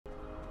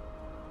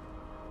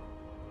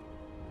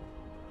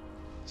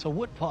So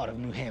what part of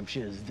New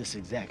Hampshire is this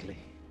exactly?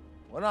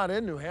 We're not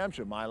in New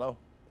Hampshire, Milo.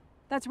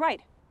 That's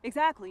right.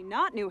 Exactly.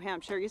 Not New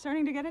Hampshire. You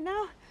starting to get it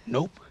now?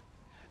 Nope.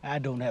 I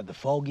don't have the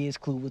foggiest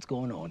clue what's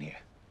going on here.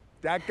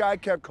 That guy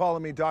kept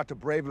calling me Dr.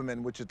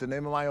 Braverman, which is the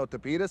name of my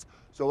orthopedist.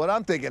 So what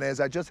I'm thinking is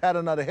I just had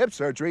another hip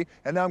surgery,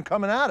 and now I'm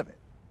coming out of it.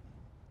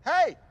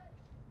 Hey!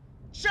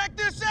 Check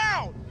this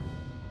out!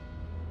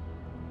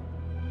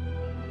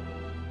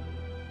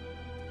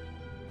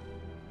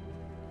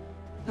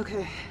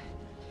 Okay.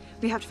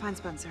 We have to find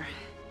Spencer.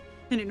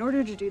 And in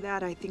order to do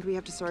that, I think we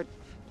have to start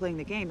playing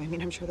the game. I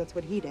mean, I'm sure that's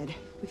what he did.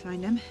 We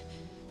find him,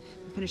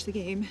 we finish the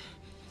game,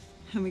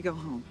 and we go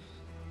home.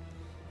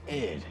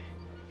 Ed,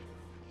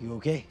 you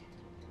okay?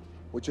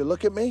 Would you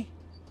look at me?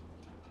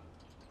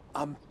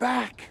 I'm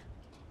back.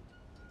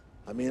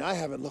 I mean, I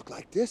haven't looked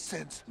like this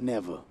since...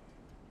 Never.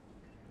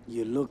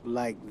 You look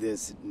like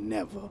this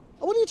never.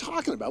 What are you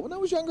talking about? When I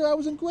was younger, I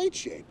was in great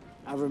shape.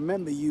 I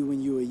remember you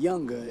when you were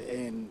younger,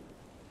 and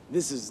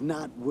this is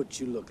not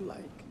what you look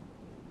like.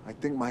 I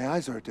think my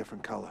eyes are a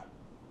different color.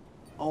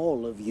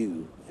 All of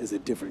you is a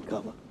different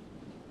color.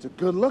 It's a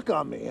good look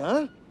on me,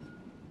 huh?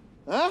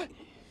 Huh?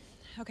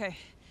 Okay.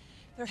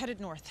 They're headed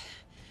north.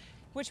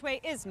 Which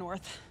way is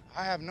north?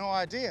 I have no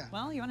idea.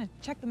 Well, you want to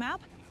check the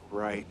map?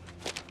 Right.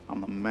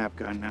 I'm a map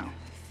guy now.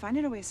 Find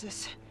an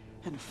oasis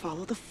and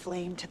follow the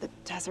flame to the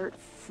desert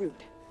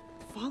fruit.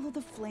 Follow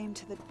the flame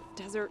to the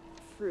desert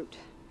fruit.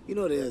 You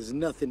know there's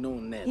nothing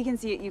on that. He can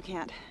see it, you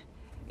can't.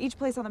 Each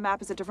place on the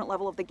map is a different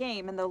level of the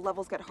game, and the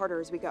levels get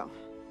harder as we go.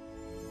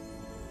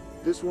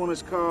 This one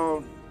is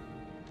called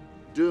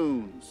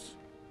Dunes.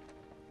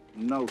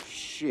 No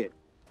shit.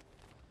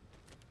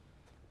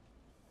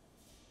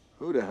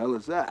 Who the hell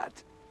is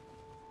that?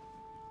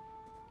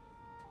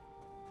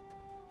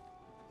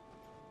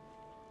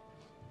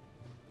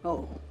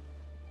 Oh,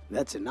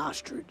 that's an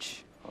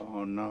ostrich.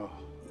 Oh no.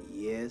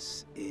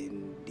 Yes,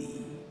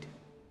 indeed.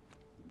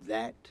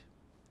 That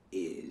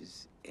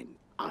is an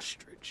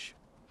ostrich.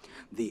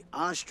 The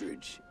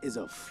ostrich is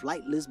a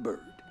flightless bird,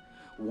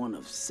 one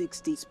of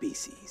 60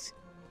 species.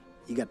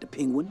 You got the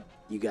penguin,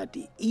 you got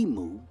the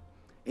emu,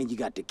 and you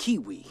got the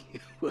kiwi.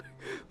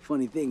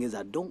 Funny thing is,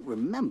 I don't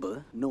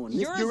remember knowing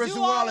this. You're a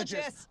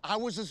zoologist. I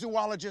was a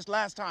zoologist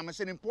last time. It's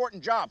an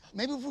important job.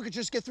 Maybe if we could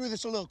just get through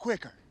this a little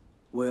quicker.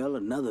 Well,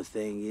 another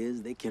thing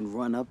is they can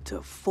run up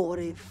to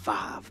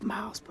 45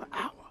 miles per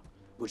hour,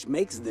 which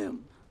makes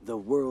them the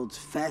world's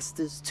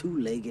fastest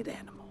two-legged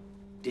animal.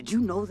 Did you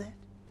know that?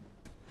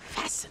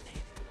 Fascinating.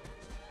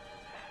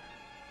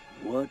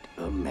 What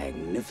a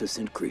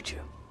magnificent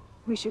creature.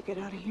 We should get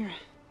out of here.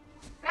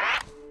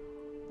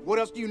 What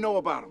else do you know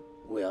about them?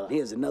 Well,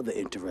 here's another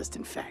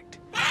interesting fact.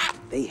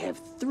 They have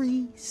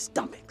 3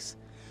 stomachs.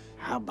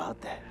 How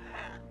about that?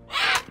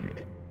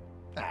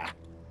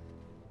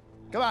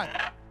 Come on.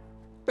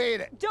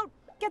 Beat it. Don't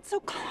get so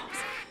close.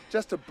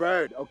 Just a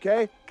bird,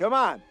 okay? Come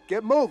on.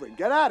 Get moving.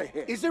 Get out of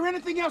here. Is there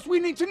anything else we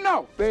need to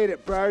know? Beat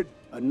it, bird.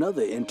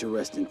 Another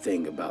interesting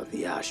thing about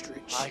the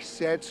ostrich. I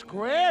said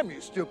scram,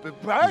 you stupid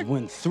bird.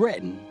 When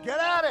threatened,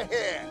 Get out of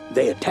here.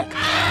 they attack.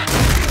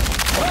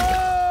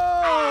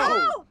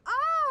 Oh!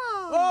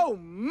 Oh,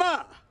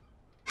 my!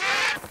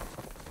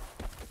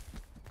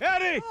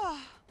 Eddie!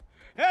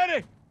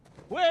 Eddie!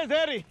 Where's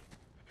Eddie?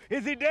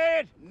 Is he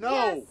dead?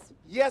 No.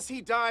 Yes,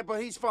 he died,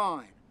 but he's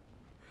fine.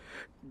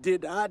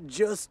 Did I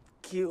just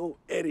kill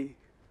Eddie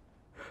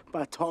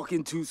by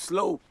talking too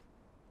slow?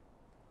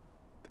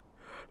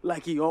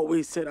 Like he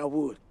always said I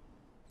would.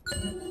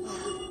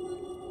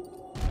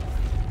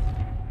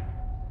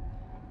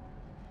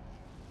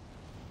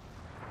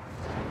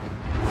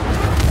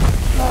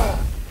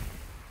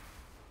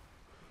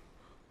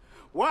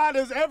 Why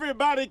does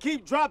everybody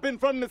keep dropping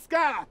from the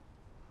sky?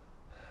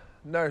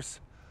 Nurse,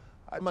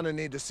 I'm gonna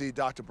need to see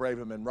Dr.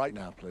 Braverman right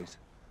now, please.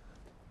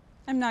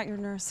 I'm not your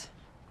nurse.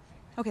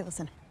 Okay,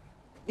 listen.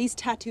 These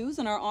tattoos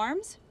on our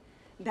arms,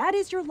 that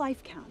is your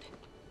life count.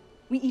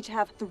 We each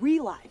have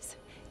 3 lives.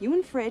 You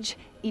and Fridge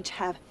each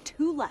have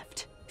 2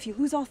 left. If you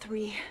lose all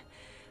 3,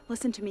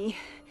 listen to me,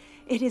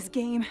 it is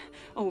game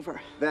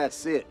over.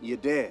 That's it. You're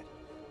dead.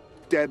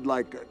 Dead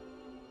like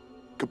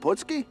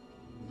Kaputsky?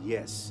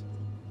 Yes.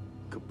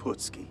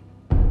 Kaputsky.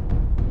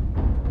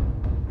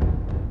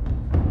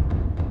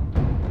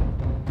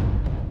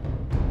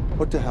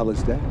 What the hell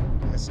is that?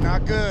 That's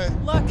not good.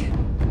 Look,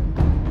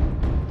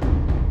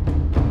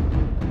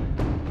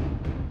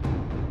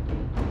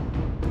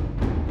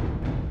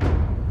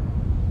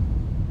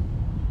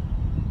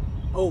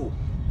 Oh,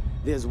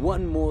 there's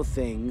one more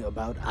thing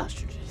about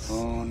ostriches.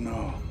 Oh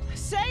no.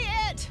 say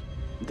it!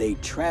 They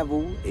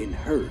travel in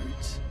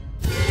herds.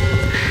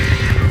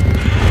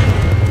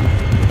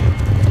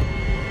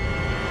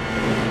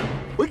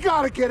 We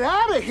gotta get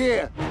out of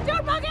here!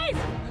 Dude, monkeys!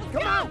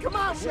 Come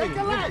on, shake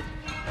a leg!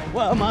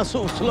 Why am I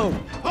so slow?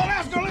 Oh,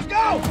 Oscar, let's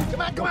go!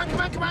 Come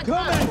on!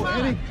 Go,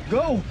 Eddie,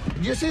 go!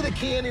 Do you see the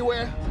key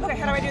anywhere? Okay,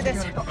 how do I do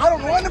this? I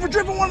don't know. I've never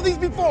driven one of these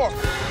before.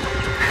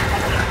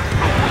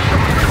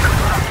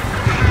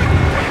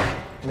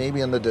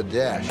 Maybe under the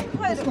dash.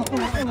 What?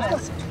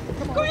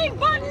 Green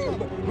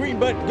button! Green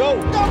button, go!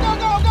 Go, go, go,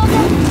 go, go!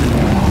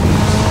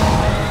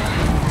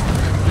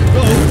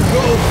 Go,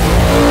 go!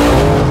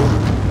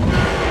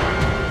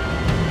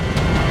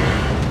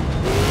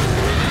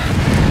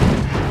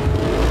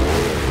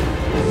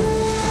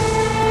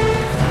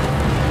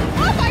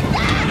 Oh my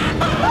God!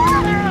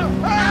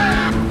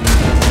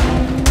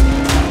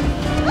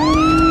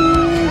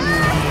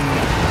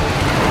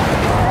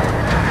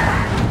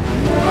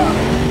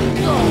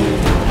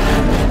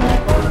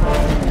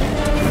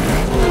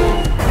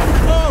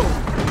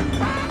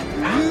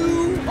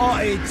 You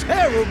are a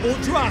terrible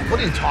driver. What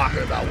are you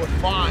talking about? We're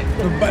fine.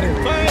 Everybody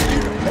find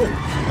you. Oh,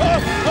 oh,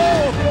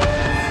 oh,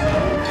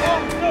 oh,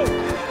 no.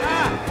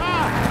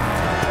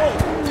 Oh,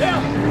 yeah.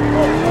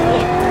 Oh,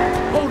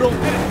 hold on,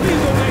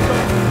 please don't let go.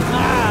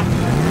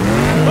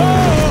 Oh,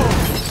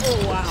 oh,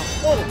 wow.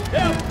 Oh,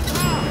 help.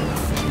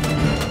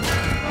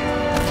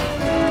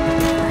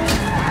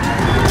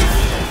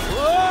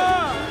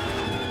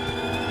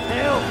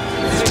 Help.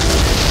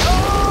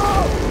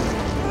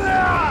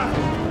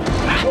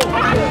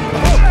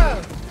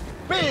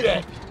 Beat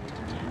it!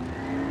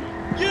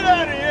 Get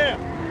out of here.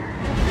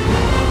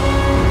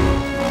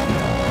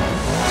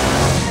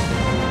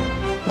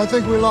 I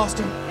think we lost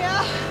him.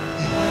 Yeah.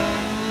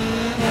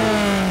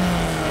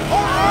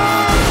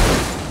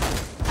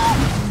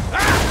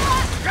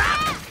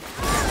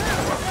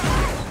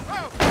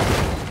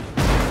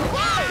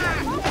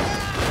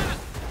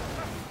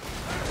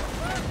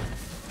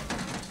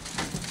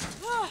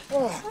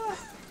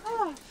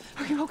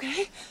 Are you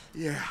okay?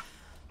 Yeah.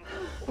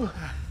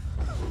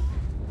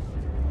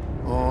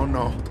 Oh,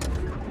 no.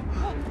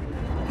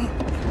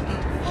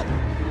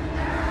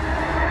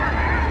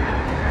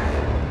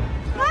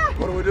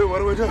 What do we do? What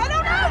do we do? I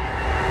don't know!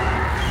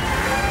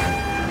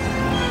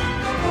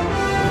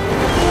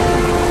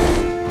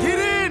 Get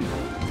in.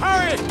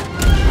 Hurry.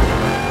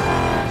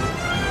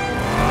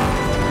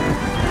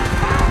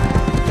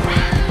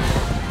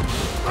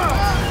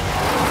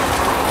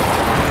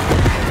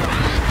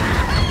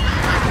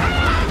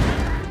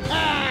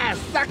 Ah,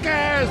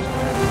 suckers!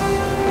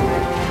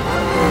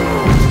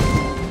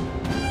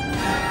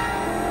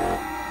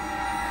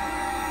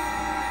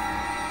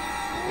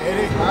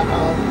 Eddie?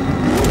 Uh-oh.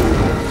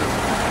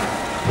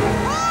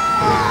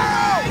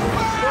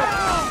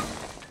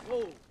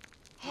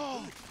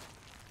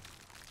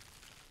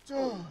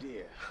 Oh,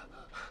 dear.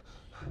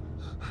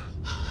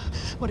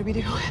 What do we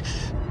do?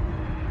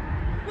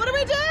 What do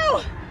we do?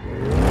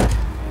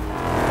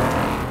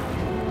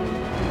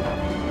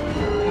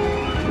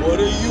 What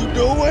are you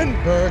doing?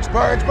 Birds,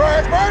 birds,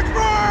 birds, birds,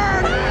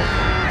 birds!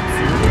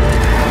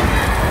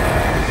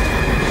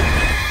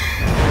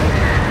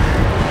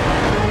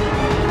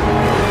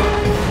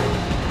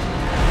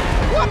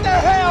 What the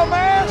hell,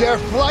 man? They're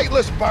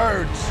flightless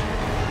birds.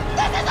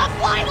 This is a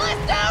flightless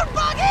dune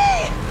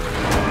buggy!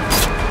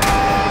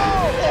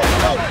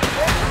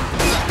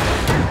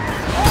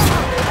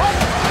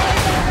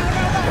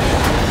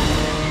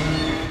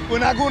 We're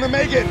not going to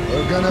make it.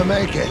 We're gonna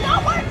make it. No,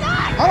 we're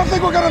not! I don't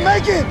think we're going to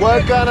make it.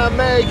 We're gonna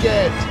make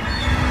it.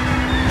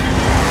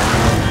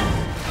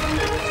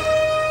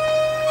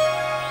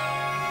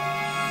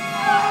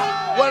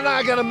 We're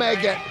not gonna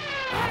make it.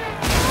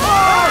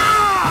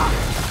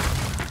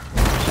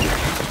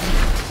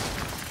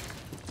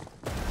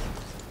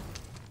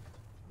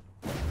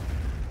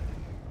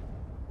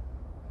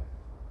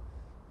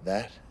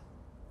 That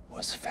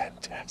was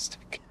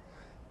fantastic.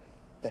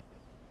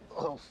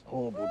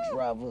 Horrible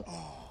driver.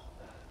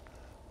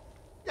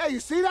 Yeah, you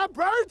see that,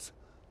 birds?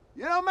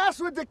 You don't mess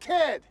with the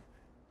kid.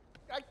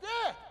 Like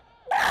that.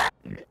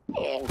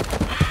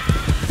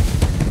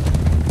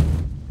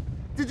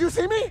 Did you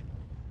see me?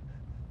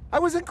 I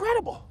was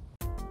incredible.